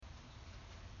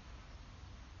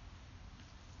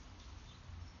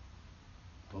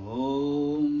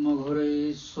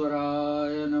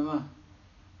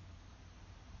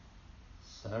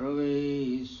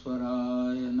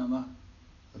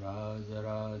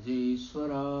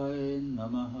Parameshwaraय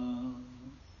Namaha.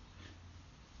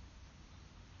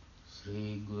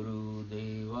 Shri Guru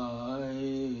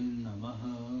Devaya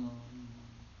Namaha.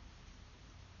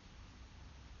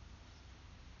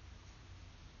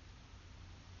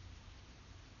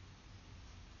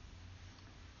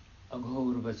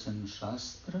 Aghor Vachan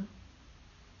Shastra,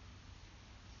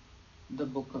 the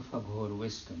Book of Aghor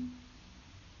Wisdom,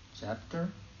 Chapter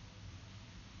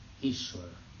Ishwar,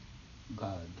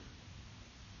 God.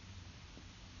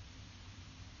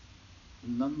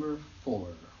 Number 4.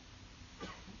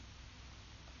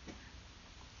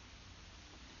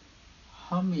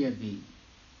 हम यदि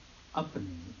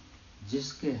अपने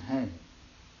जिसके हैं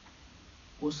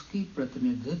उसकी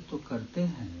प्रतिनिधित्व करते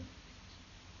हैं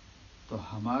तो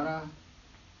हमारा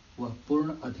वह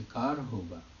पूर्ण अधिकार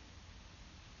होगा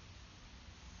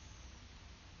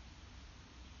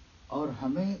और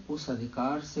हमें उस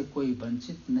अधिकार से कोई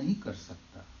वंचित नहीं कर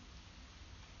सकता।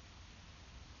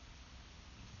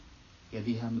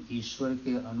 यदि हम ईश्वर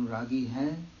के अनुरागी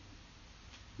हैं,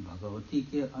 भगवती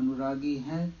के अनुरागी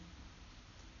हैं,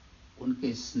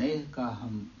 उनके स्नेह का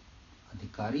हम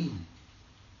अधिकारी हैं,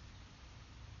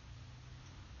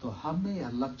 तो हमें यह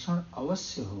लक्षण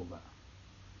अवश्य होगा।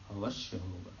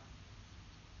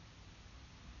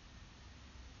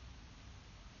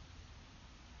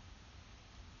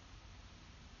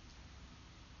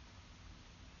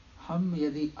 हम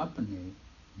यदि अपने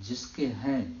जिसके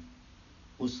हैं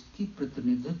उसकी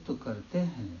प्रतिनिधित्व करते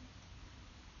हैं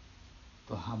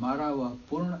तो हमारा वह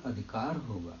पूर्ण अधिकार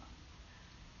होगा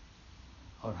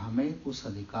और हमें उस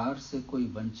अधिकार से कोई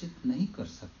वंचित नहीं कर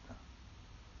सकता।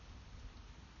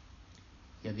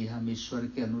 यदि हम ईश्वर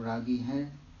के अनुरागी हैं,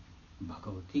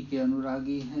 भगवती के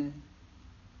अनुरागी हैं,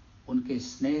 उनके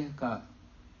स्नेह का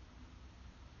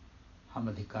हम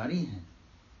अधिकारी हैं,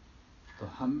 तो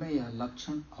हम में यह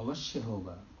लक्षण अवश्य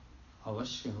होगा।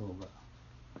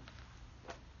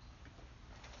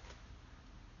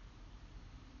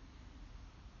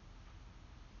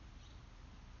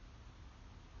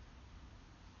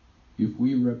 If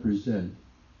we represent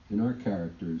in our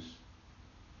characters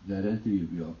that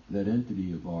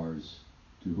entity of ours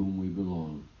to whom we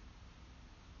belong,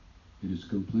 it is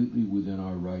completely within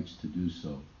our rights to do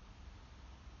so.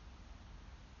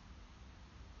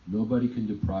 Nobody can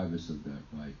deprive us of that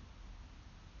right.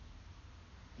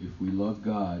 If we love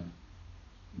God,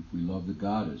 if we love the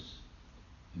goddess,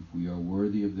 if we are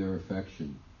worthy of their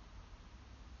affection,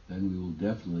 then we will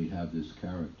definitely have this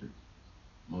character.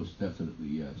 Most definitely,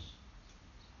 yes.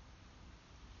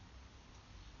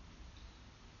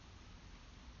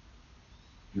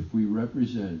 If we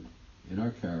represent in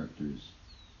our characters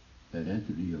that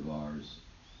entity of ours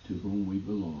to whom we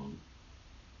belong,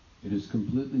 it is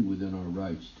completely within our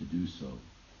rights to do so.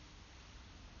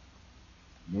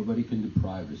 Nobody can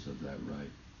deprive us of that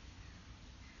right.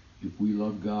 If we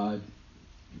love God,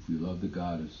 if we love the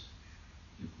goddess,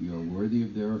 if we are worthy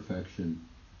of their affection,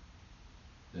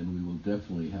 then we will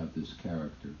definitely have this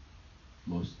character.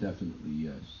 Most definitely,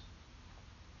 yes.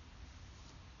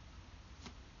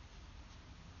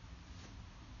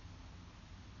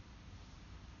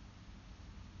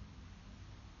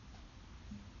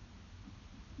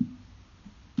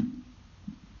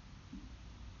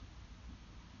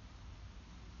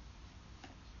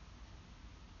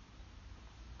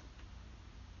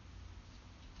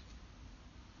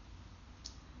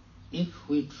 If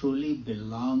we truly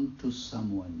belong to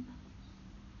someone,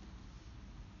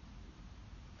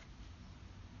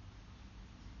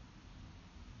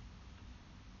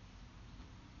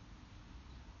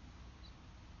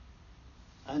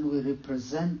 and we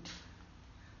represent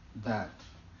that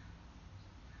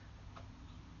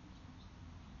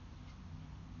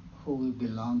who we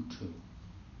belong to,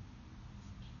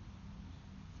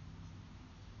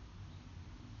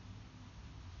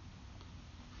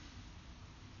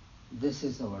 this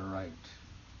is our right.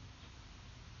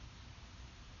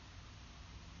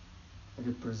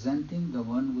 Representing the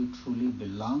one we truly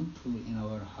belong to in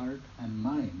our heart and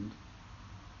mind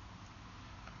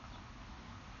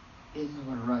is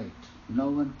our right. No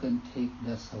one can take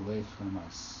this away from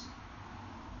us.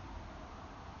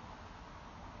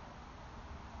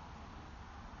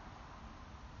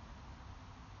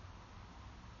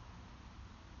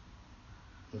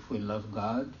 If we love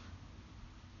God,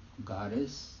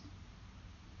 Goddess,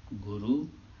 Guru,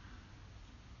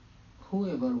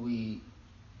 whoever we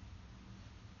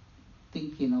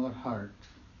think in our heart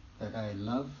that I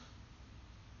love,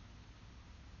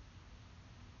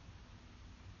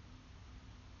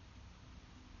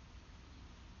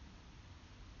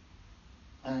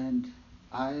 and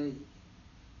I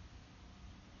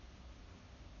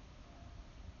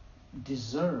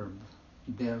deserve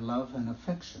their love and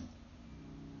affection.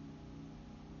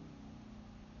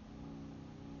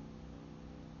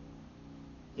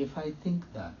 If I think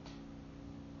that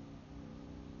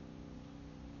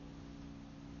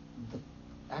the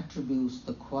attributes,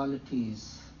 the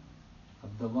qualities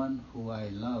of the one who I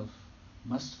love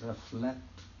must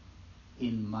reflect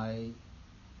in my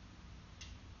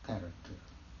character.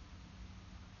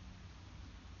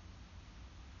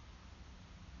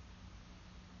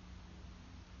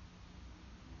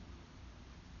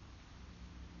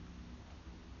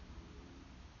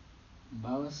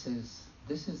 Baba says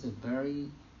this is a very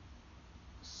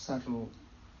subtle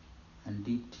and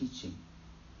deep teaching.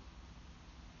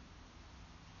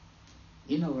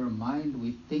 In our mind,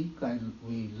 we think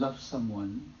we love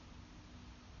someone,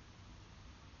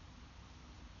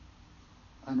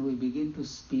 and we begin to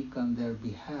speak on their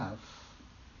behalf.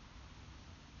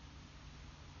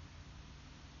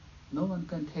 No one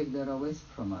can take that away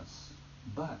from us.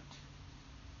 But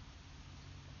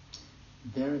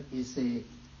there is a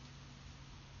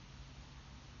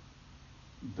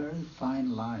very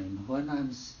fine line. When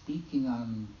I'm speaking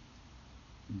on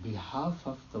behalf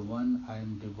of the one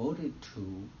I'm devoted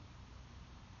to,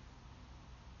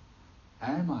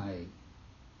 am I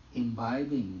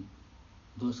imbibing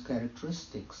those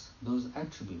characteristics, those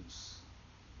attributes?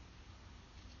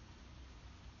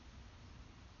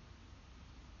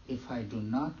 If I do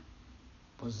not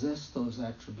possess those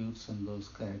attributes and those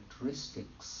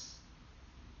characteristics,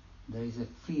 there is a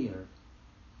fear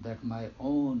that my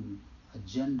own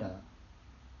agenda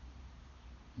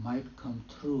might come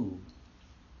through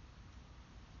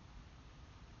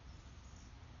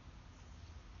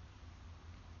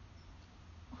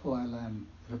while I'm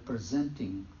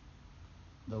representing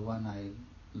the one I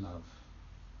love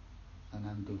and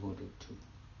I'm devoted to.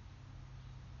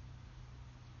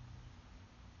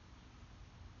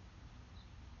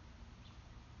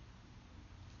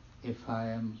 If I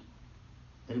am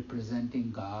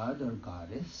representing God or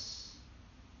Goddess,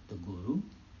 the Guru,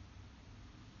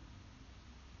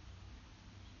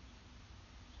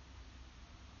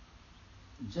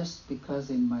 just because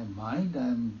in my mind I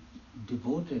am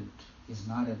devoted is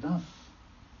not enough.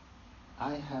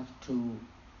 I have to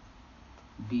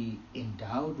be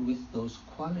endowed with those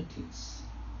qualities.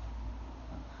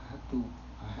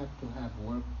 I have to have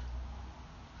worked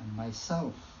on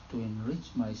myself to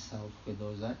enrich myself with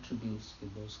those attributes,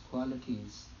 with those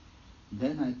qualities.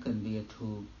 Then I can be a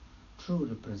true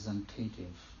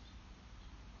representative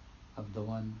of the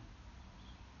one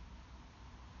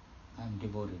I'm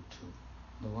devoted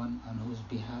to, the one on whose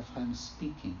behalf I'm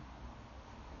speaking.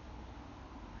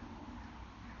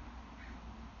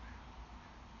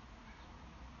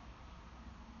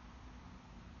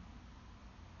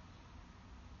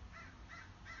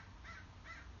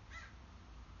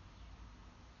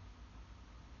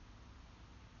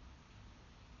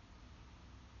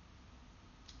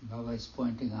 Baba is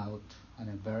pointing out on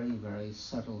a very, very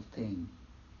subtle thing.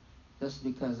 Just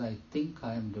because I think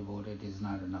I am devoted is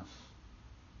not enough.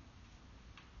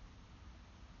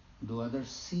 Do others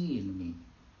see in me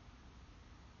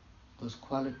those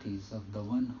qualities of the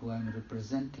one who I am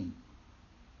representing?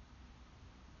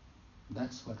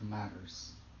 That's what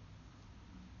matters.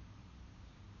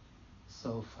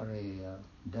 So for a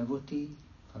devotee,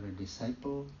 for a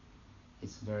disciple,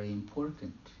 it's very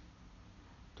important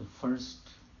to first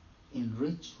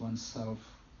enrich oneself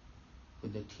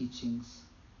with the teachings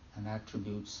and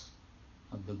attributes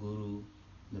of the Guru,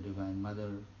 the Divine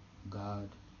Mother, God,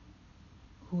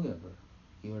 whoever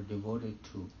you are devoted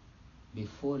to,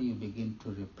 before you begin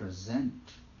to represent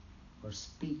or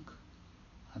speak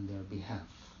on their behalf.